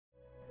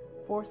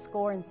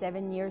fourscore and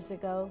 7 years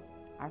ago,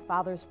 our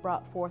fathers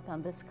brought forth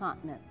on this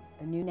continent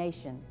a new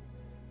nation,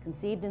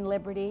 conceived in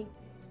liberty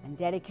and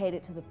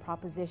dedicated to the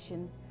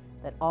proposition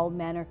that all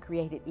men are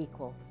created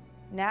equal.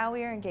 Now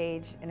we are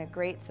engaged in a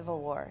great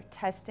civil war,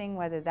 testing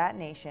whether that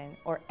nation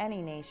or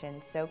any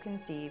nation so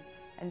conceived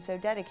and so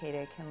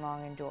dedicated can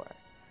long endure.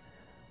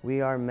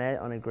 We are met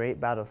on a great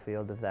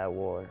battlefield of that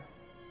war.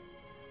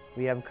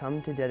 We have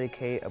come to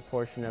dedicate a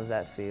portion of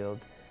that field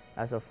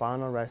as a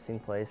final resting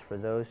place for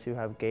those who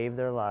have gave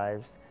their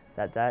lives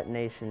that that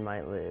nation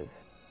might live.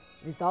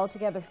 It is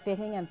altogether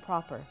fitting and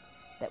proper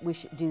that we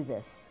should do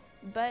this.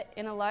 But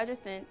in a larger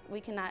sense, we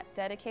cannot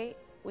dedicate,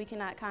 we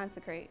cannot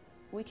consecrate,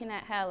 we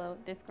cannot hallow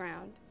this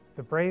ground.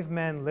 The brave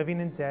men living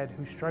and dead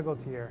who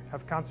struggled here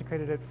have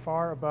consecrated it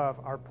far above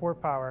our poor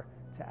power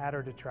to add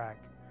or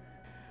detract.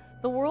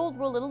 The world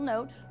will little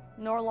note,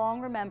 nor long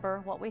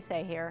remember what we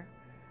say here,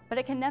 but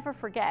it can never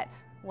forget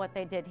what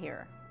they did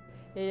here.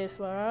 It is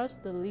for us,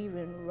 the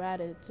living,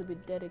 rather to be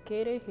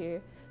dedicated here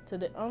to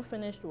the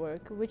unfinished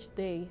work which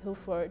they who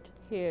fought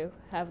here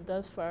have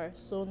thus far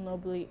so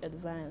nobly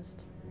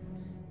advanced.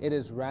 It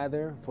is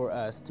rather for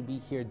us to be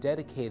here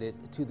dedicated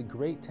to the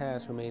great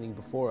task remaining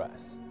before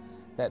us,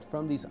 that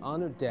from these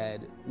honored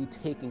dead we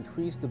take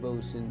increased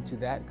devotion to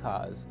that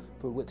cause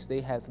for which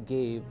they have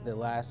gave the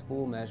last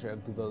full measure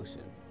of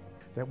devotion.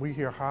 That we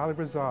here highly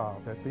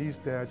resolve that these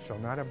dead shall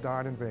not have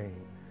died in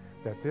vain,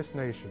 that this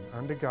nation,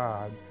 under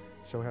God,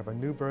 shall have a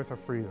new birth of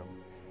freedom.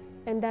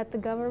 And that the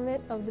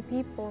government of the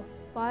people,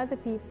 by the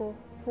people,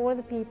 for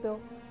the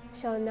people,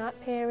 shall not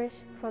perish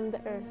from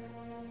the earth.